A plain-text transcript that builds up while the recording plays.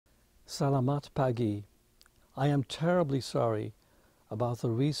Selamat pagi. I am terribly sorry about the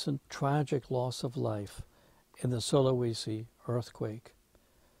recent tragic loss of life in the Sulawesi earthquake,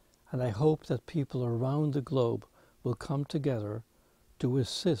 and I hope that people around the globe will come together to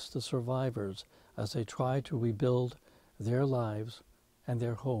assist the survivors as they try to rebuild their lives and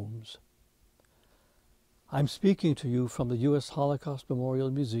their homes. I'm speaking to you from the U.S. Holocaust Memorial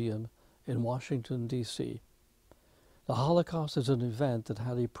Museum in Washington, D.C. The Holocaust is an event that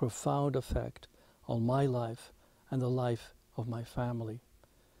had a profound effect on my life and the life of my family.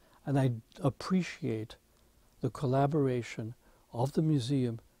 And I appreciate the collaboration of the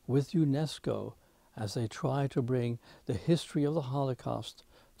museum with UNESCO as they try to bring the history of the Holocaust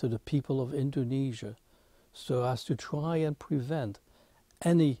to the people of Indonesia, so as to try and prevent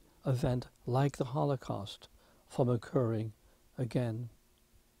any event like the Holocaust from occurring again.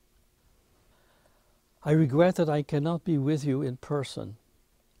 I regret that I cannot be with you in person,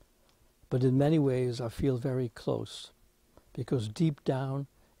 but in many ways I feel very close, because deep down,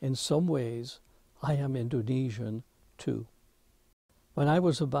 in some ways, I am Indonesian too. When I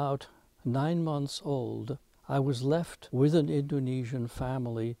was about 9 months old, I was left with an Indonesian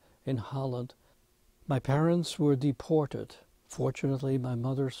family in Holland. My parents were deported. Fortunately, my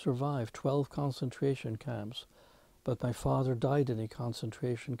mother survived 12 concentration camps, but my father died in a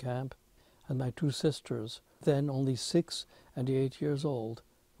concentration camp, and my 2 sisters, then only 6 and 8 years old,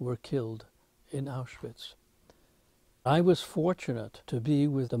 were killed in Auschwitz. I was fortunate to be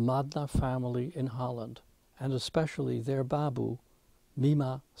with the Madna family in Holland, and especially their Babu,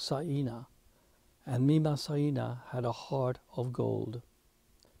 Mima Saina. And Mima Saina had a heart of gold.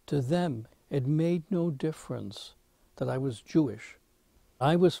 To them, it made no difference that I was Jewish.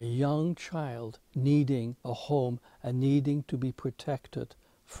 I was a young child needing a home and needing to be protected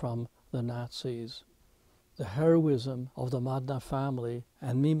from the Nazis. The heroism of the Madna family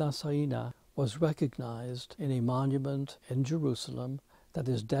and Mima Saina was recognized in a monument in Jerusalem that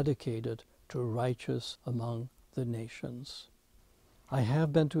is dedicated to righteous among the nations. I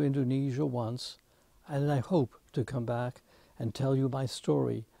have been to Indonesia once, and I hope to come back and tell you my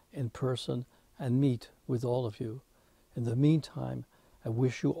story in person and meet with all of you. In the meantime, I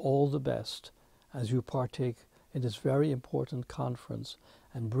wish you all the best as you partake in this very important conference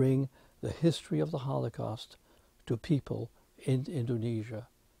and bring the history of the Holocaust to people in Indonesia.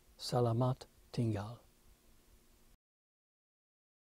 Selamat tinggal.